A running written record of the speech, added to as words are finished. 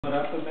Put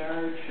up a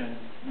marriage, and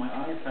my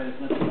eyesight is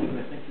not too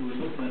good. I think you were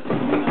looking at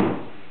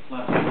something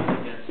last night,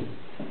 I guess,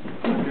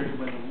 compared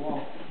by the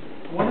wall.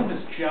 One of them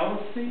is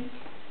jealousy,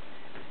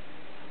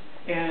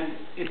 and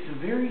it's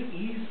very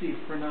easy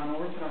for a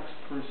non-Orthodox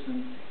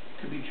person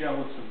to be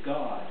jealous of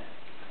God,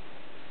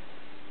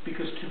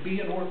 because to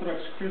be an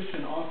Orthodox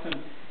Christian,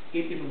 often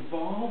it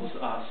involves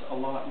us a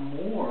lot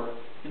more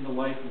in the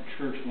life of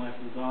church and life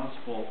of the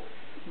gospel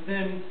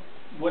than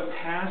what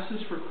passes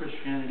for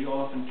Christianity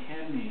often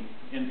can mean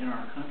in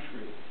our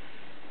country.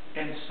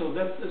 And so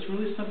that's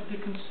really something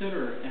to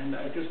consider. And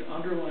I just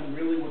underline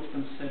really what's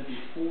been said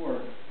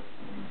before.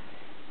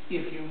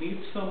 If you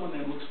meet someone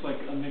that looks like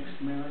a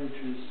mixed marriage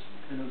is